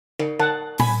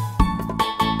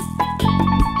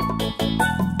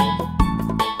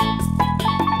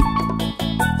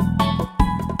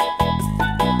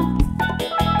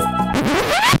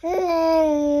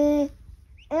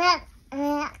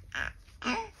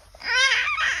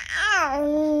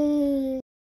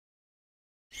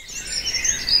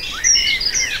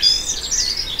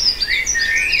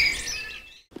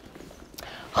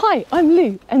Hi, I'm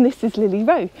Lou and this is Lily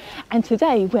Rowe, and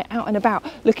today we're out and about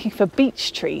looking for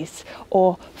beech trees,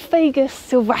 or Fagus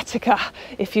sylvatica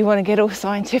if you want to get all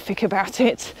scientific about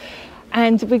it.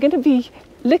 And we're going to be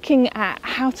looking at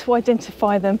how to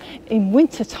identify them in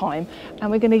winter time,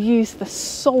 and we're going to use the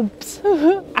S.O.B.S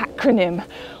acronym,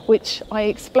 which I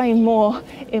explain more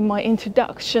in my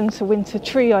introduction to winter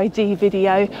tree ID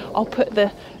video. I'll put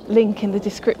the link in the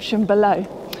description below.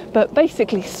 But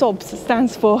basically S.O.B.S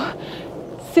stands for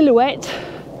silhouette,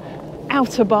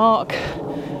 outer bark,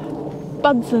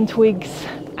 buds and twigs,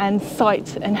 and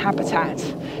site and habitat.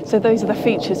 So those are the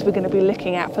features we're going to be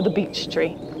looking at for the beech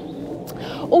tree.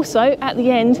 Also, at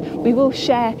the end, we will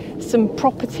share some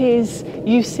properties,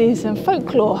 uses and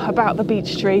folklore about the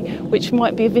beech tree, which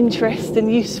might be of interest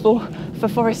and useful for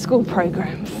forest school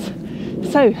programmes.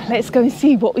 So let's go and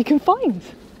see what we can find.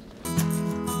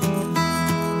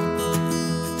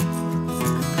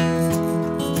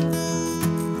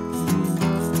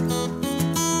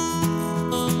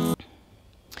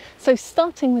 So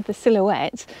starting with the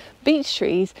silhouette, beech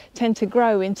trees tend to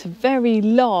grow into very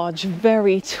large,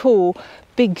 very tall,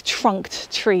 big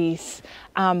trunked trees.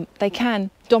 They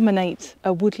can dominate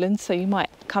a woodland, so you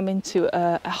might come into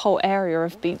a whole area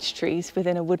of beech trees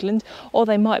within a woodland, or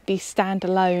they might be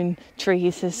standalone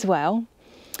trees as well.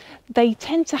 They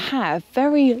tend to have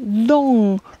very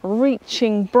long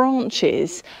reaching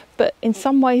branches, but in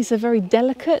some ways they're very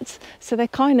delicate, so they're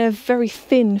kind of very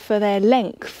thin for their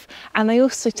length, and they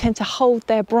also tend to hold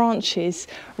their branches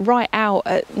right out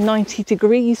at 90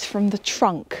 degrees from the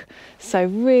trunk, so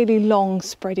really long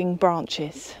spreading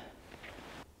branches.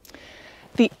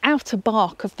 The outer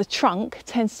bark of the trunk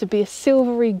tends to be a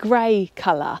silvery grey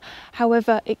colour,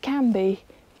 however it can be...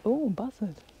 Oh,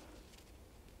 buzzard.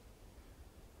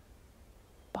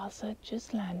 Buzzard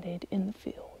just landed in the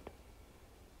field.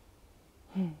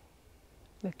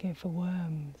 Looking for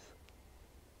worms.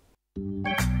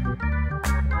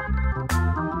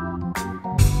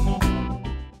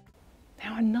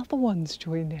 Now another one's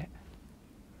joined it.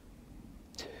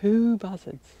 2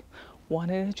 buzzards, one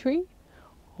in a tree,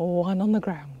 one on the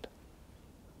ground.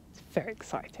 It's very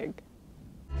exciting.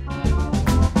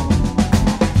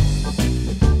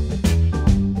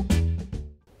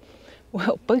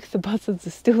 Well, both the buzzards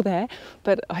are still there,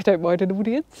 but I don't mind an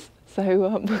audience, so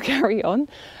we'll carry on.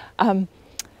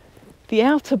 The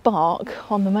outer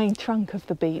bark on the main trunk of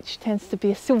the beech tends to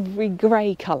be a silvery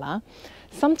grey colour.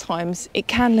 Sometimes it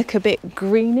can look a bit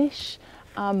greenish.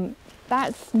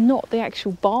 That's not the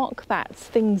actual bark, that's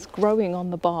things growing on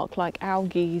the bark like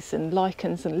algae and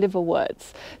lichens and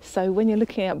liverworts. So when you're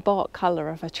looking at bark colour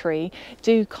of a tree,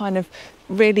 do kind of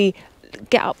really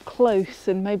get up close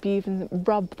and maybe even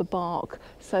rub the bark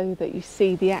so that you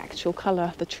see the actual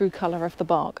colour, the true colour of the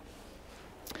bark.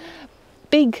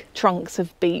 Big trunks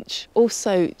of beech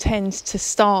also tend to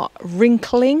start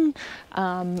wrinkling,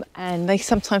 and they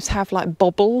sometimes have like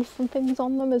bobbles and things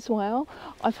on them as well.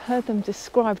 I've heard them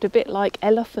described a bit like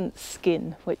elephant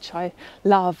skin, which I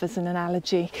love as an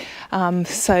analogy.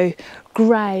 So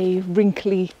grey,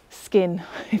 wrinkly skin,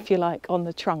 if you like, on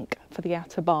the trunk for the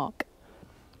outer bark.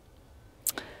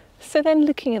 So then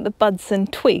looking at the buds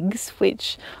and twigs,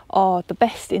 which are the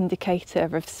best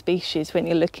indicator of species when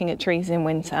you're looking at trees in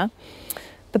winter,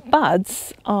 the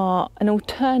buds are an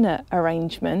alternate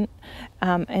arrangement.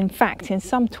 In fact, in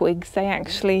some twigs they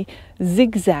actually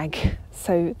zigzag,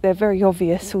 so they're very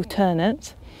obvious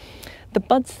alternate. The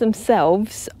buds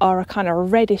themselves are a kind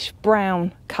of reddish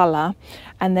brown colour,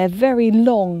 and they're very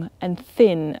long and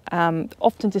thin,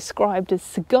 often described as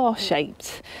cigar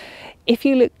shaped. If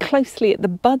you look closely at the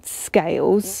bud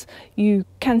scales, you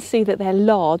can see that they're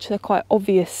large. They're quite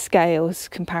obvious scales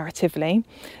comparatively.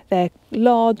 They're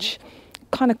large,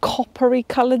 kind of coppery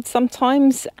coloured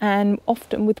sometimes, and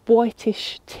often with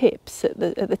whitish tips at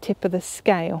the tip of the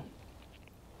scale.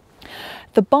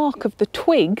 The bark of the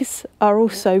twigs are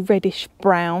also reddish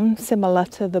brown, similar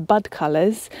to the bud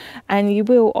colours, and you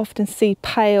will often see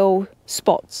pale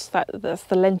spots, that's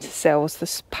the lenticels,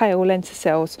 the pale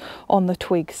lenticels on the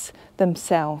twigs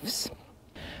themselves.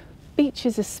 Beech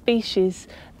is a species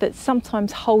that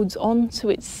sometimes holds on to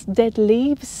its dead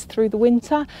leaves through the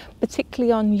winter,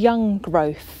 particularly on young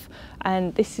growth,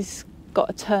 and this has got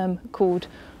a term called,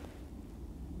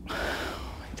 I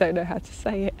don't know how to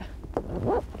say it,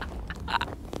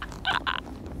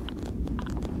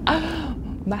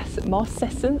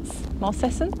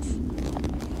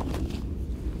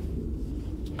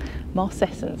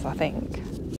 Marcescence, I think.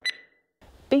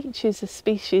 beech is a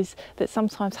species that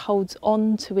sometimes holds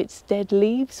on to its dead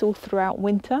leaves all throughout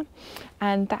winter,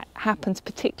 and that happens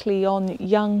particularly on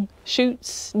young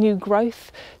shoots, new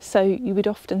growth. So you would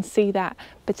often see that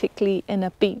particularly in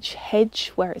a beech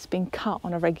hedge where it's been cut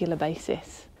on a regular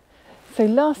basis. So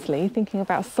lastly, thinking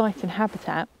about site and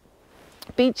habitat,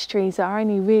 beech trees are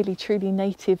only really truly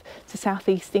native to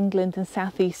southeast England and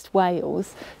southeast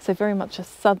Wales, so very much a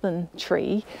southern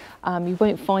tree. You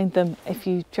won't find them if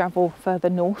you travel further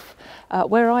north.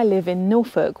 Where I live in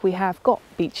Norfolk, we have got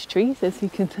beech trees, as you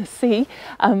can see,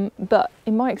 but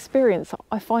in my experience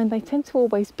I find they tend to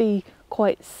always be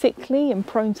quite sickly and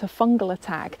prone to fungal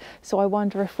attack, so I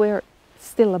wonder if we're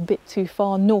still a bit too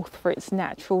far north for its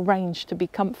natural range to be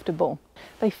comfortable.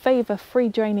 They favour free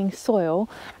draining soil,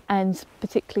 and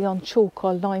particularly on chalk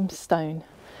or limestone.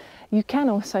 You can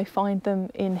also find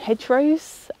them in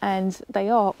hedgerows, and they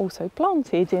are also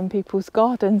planted in people's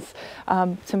gardens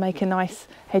to make a nice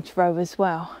hedgerow as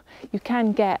well. You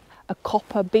can get a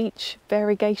copper beech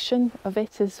variegation of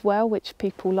it as well, which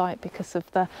people like because of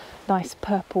the nice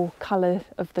purple colour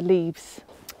of the leaves.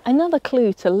 Another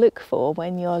clue to look for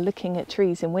when you're looking at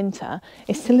trees in winter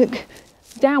is to look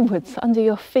downwards under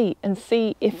your feet and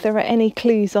see if there are any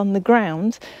clues on the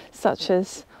ground, such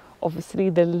as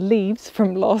obviously the leaves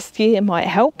from last year might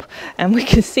help, and we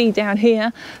can see down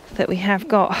here that we have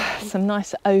got some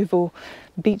nice oval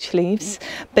beech leaves,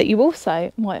 but you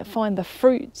also might find the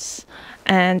fruits,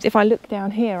 and if I look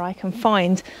down here I can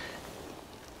find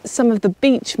some of the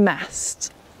beech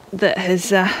mast that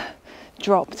has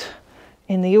dropped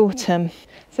in the autumn.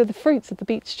 So the fruits of the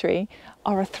beech tree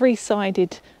are a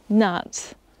three-sided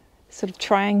nut, sort of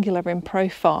triangular in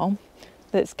profile,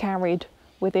 that's carried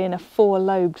within a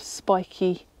four-lobed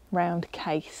spiky round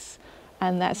case,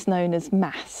 and that's known as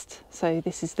mast. So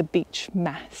this is the beech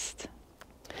mast.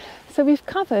 So we've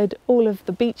covered all of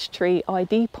the beech tree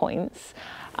ID points.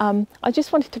 I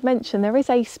just wanted to mention there is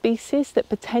a species that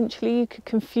potentially you could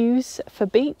confuse for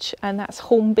beech, and that's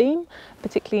hornbeam,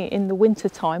 particularly in the winter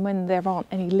time when there aren't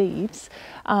any leaves.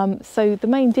 So the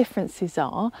main differences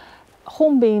are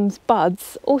hornbeam's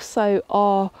buds also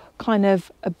are kind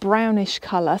of a brownish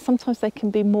colour. Sometimes they can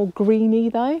be more greeny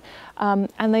though,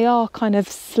 and they are kind of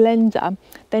slender.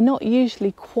 They're not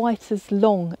usually quite as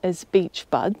long as beech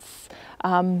buds.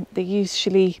 They're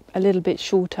usually a little bit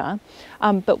shorter,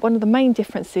 but one of the main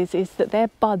differences is that their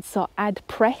buds are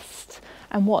ad-pressed,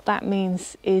 and what that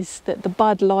means is that the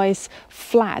bud lies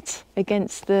flat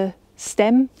against the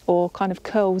stem or kind of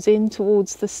curls in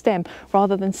towards the stem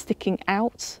rather than sticking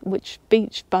out, which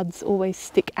beech buds always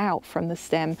stick out from the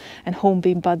stem, and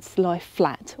hornbeam buds lie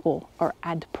flat or are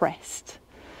ad-pressed.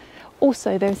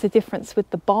 Also, there's a difference with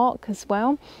the bark as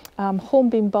well.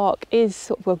 Hornbeam bark is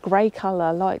sort of a grey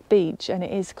colour like beech, and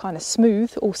it is kind of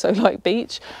smooth also like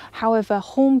beech. However,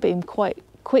 hornbeam quite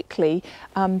quickly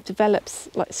develops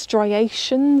like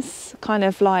striations, kind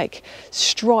of like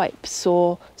stripes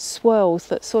or swirls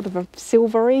that sort of are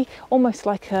silvery, almost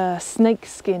like a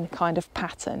snakeskin kind of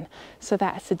pattern. So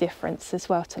that's a difference as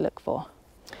well to look for.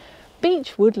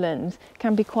 Beech woodland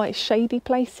can be quite shady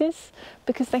places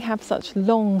because they have such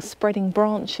long spreading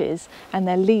branches and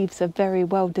their leaves are very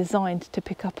well designed to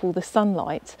pick up all the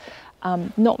sunlight.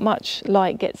 Not much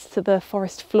light gets to the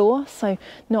forest floor, so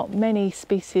not many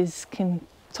species can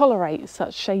tolerate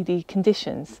such shady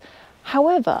conditions.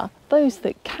 However, those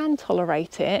that can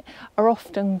tolerate it are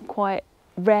often quite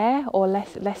rare, or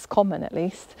less common at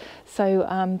least.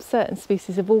 So certain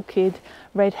species of orchid,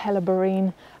 red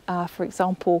helleborine for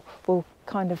example, will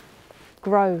kind of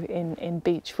grow in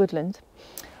beech woodland.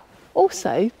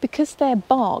 Also, because their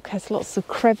bark has lots of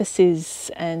crevices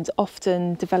and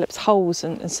often develops holes,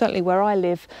 and certainly where I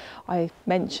live, I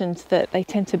mentioned that they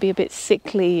tend to be a bit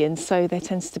sickly, and so there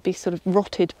tends to be sort of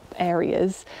rotted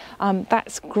areas.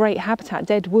 That's great habitat.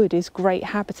 Dead wood is great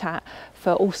habitat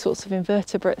for all sorts of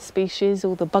invertebrate species,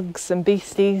 all the bugs and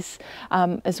beasties,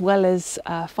 as well as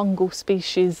fungal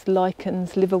species,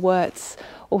 lichens, liverworts.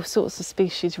 All sorts of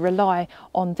species rely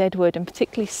on deadwood, and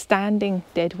particularly standing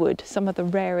deadwood. Some of the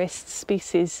rarest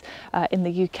species in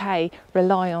the UK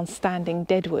rely on standing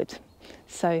deadwood.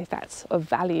 So that's of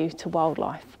value to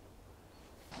wildlife.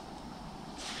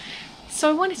 So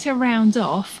I wanted to round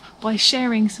off by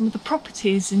sharing some of the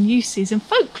properties and uses and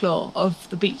folklore of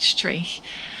the beech tree.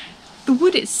 The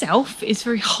wood itself is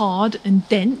very hard and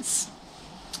dense.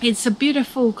 It's a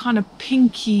beautiful kind of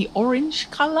pinky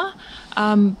orange colour,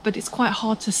 but it's quite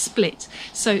hard to split.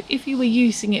 So if you were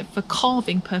using it for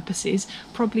carving purposes,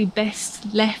 probably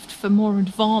best left for more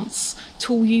advanced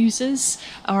tool users,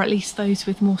 or at least those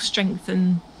with more strength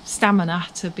and stamina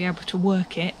to be able to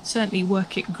work it. Certainly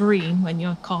work it green when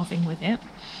you're carving with it.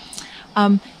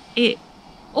 It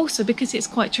also, because it's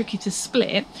quite tricky to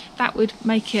split, that would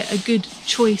make it a good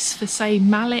choice for, say,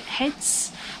 mallet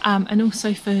heads, and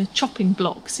also for chopping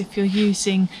blocks. If you're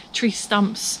using tree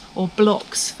stumps or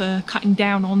blocks for cutting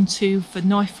down onto for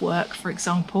knife work, for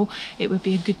example, it would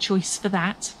be a good choice for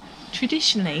that.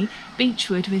 Traditionally,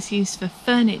 beechwood was used for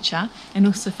furniture and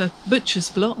also for butcher's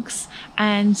blocks,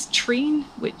 and treen,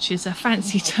 which is a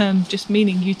fancy term just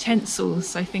meaning utensils,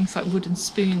 so things like wooden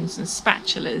spoons and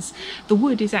spatulas. The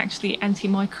wood is actually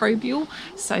antimicrobial,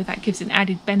 so that gives an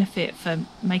added benefit for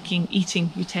making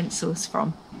eating utensils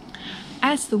from.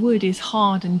 As the wood is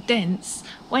hard and dense,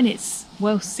 when it's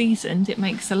well seasoned, it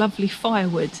makes a lovely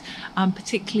firewood,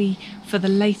 particularly for the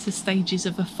later stages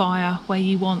of a fire where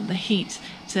you want the heat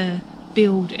to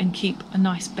build and keep a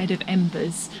nice bed of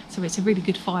embers. So it's a really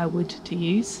good firewood to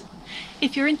use.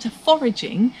 If you're into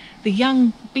foraging, the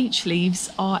young beech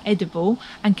leaves are edible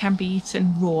and can be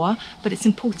eaten raw, but it's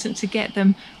important to get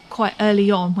them quite early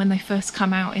on when they first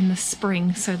come out in the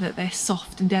spring so that they're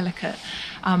soft and delicate.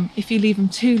 If you leave them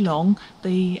too long,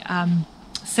 the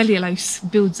cellulose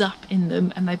builds up in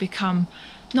them and they become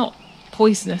not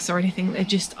poisonous or anything, they're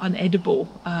just unedible,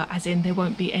 as in there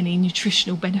won't be any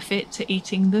nutritional benefit to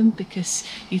eating them because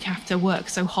you'd have to work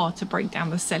so hard to break down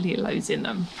the cellulose in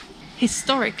them.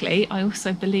 Historically, I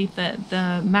also believe that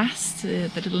the mast, the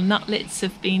little nutlets,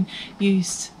 have been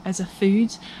used as a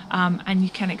food, and you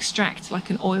can extract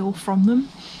like an oil from them.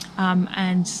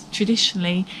 And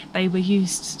traditionally they were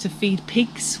used to feed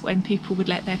pigs when people would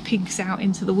let their pigs out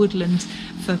into the woodland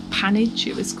for pannage,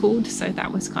 it was called, so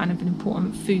that was kind of an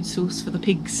important food source for the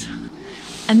pigs.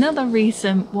 Another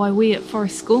reason why we at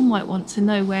Forest School might want to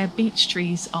know where beech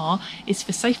trees are is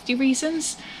for safety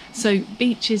reasons. So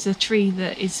beech is a tree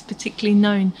that is particularly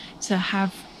known to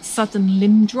have sudden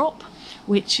limb drop,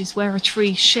 which is where a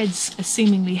tree sheds a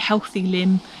seemingly healthy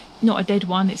limb, not a dead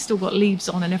one, it's still got leaves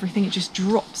on and everything, it just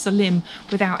drops a limb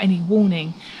without any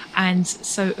warning. And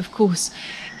so of course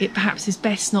it perhaps is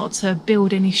best not to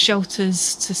build any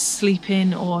shelters to sleep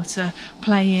in or to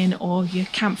play in, or your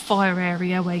campfire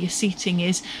area where your seating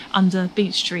is under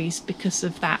beech trees because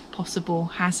of that possible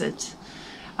hazard.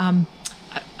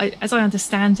 As I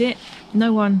understand it,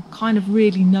 no one kind of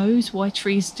really knows why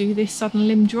trees do this sudden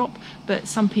limb drop, but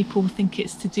some people think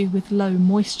it's to do with low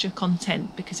moisture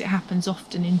content because it happens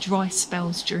often in dry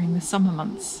spells during the summer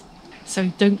months.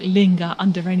 So don't linger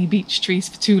under any beech trees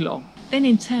for too long. Then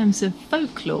in terms of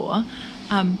folklore,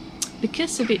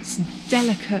 because of its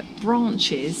delicate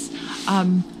branches,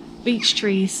 beech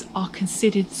trees are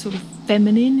considered sort of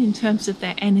feminine in terms of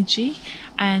their energy,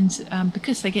 and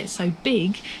because they get so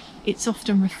big, it's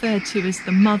often referred to as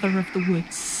the mother of the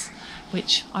woods,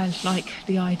 which I like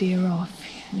the idea of,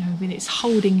 you know, when it's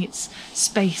holding its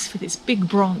space with its big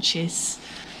branches.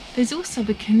 There's also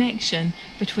a connection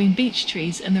between beech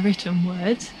trees and the written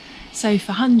word. So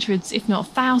for hundreds, if not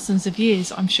thousands of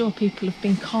years, I'm sure people have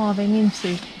been carving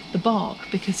into the bark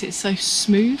because it's so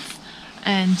smooth,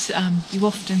 and you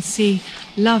often see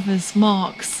lovers'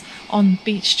 marks on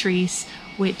beech trees,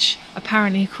 which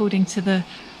apparently, according to the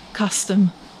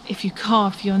custom, if you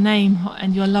carve your name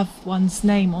and your loved one's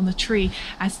name on the tree,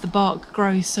 as the bark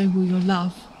grows, so will your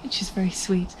love, which is very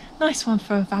sweet. Nice one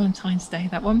for Valentine's Day,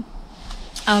 that one.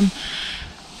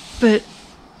 But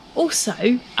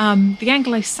also, the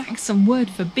Anglo-Saxon word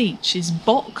for beech is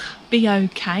bok,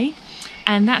 B-O-K,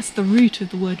 and that's the root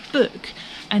of the word book.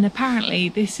 And apparently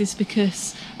this is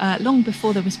because long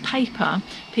before there was paper,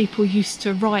 people used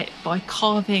to write by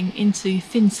carving into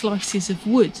thin slices of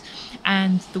wood,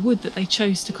 and the wood that they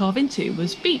chose to carve into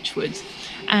was beech wood.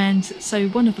 And so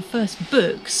one of the first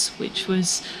books, which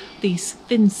was these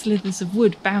thin slithers of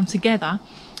wood bound together,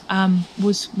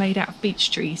 was made out of beech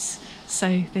trees.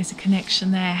 So there's a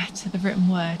connection there to the written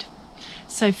word.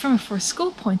 So from a Forest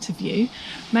School point of view,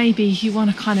 maybe you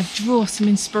want to kind of draw some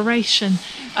inspiration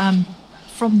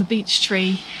from the beech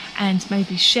tree and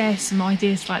maybe share some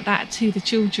ideas like that to the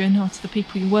children or to the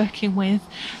people you're working with,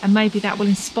 and maybe that will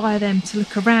inspire them to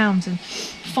look around and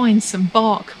find some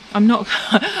bark. I'm not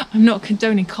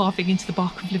condoning carving into the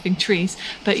bark of living trees,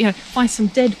 but you know, find some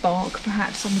dead bark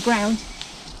perhaps on the ground,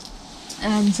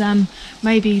 and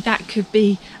maybe that could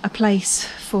be a place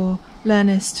for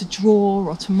learners to draw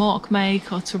or to mark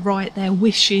make or to write their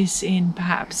wishes in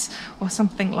perhaps, or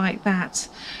something like that,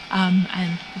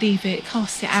 and leave it,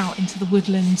 cast it out into the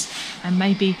woodland, and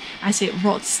maybe as it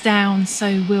rots down,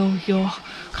 so will your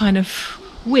kind of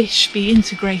wish be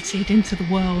integrated into the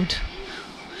world.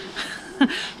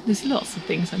 There's lots of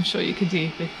things I'm sure you could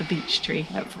do with the beech tree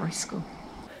at Forest School.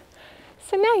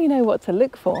 So now you know what to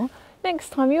look for. Next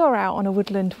time you're out on a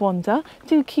woodland wander,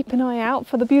 do keep an eye out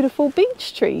for the beautiful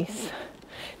beech trees.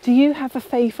 Do you have a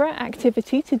favourite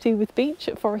activity to do with beech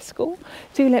at Forest School?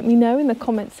 Do let me know in the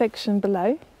comment section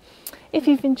below. If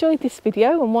you've enjoyed this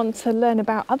video and want to learn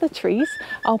about other trees,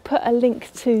 I'll put a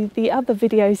link to the other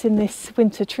videos in this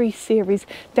winter tree series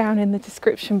down in the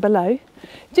description below.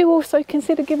 Do also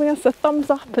consider giving us a thumbs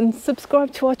up and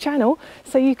subscribe to our channel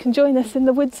so you can join us in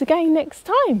the woods again next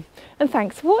time. And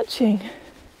thanks for watching.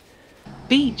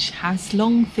 Beech has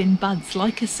long thin buds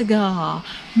like a cigar.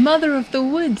 Mother of the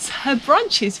woods, her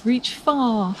branches reach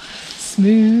far.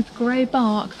 Smooth grey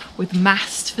bark with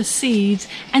mast for seeds.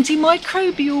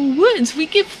 Antimicrobial woods, we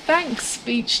give thanks,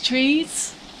 beech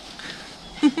trees.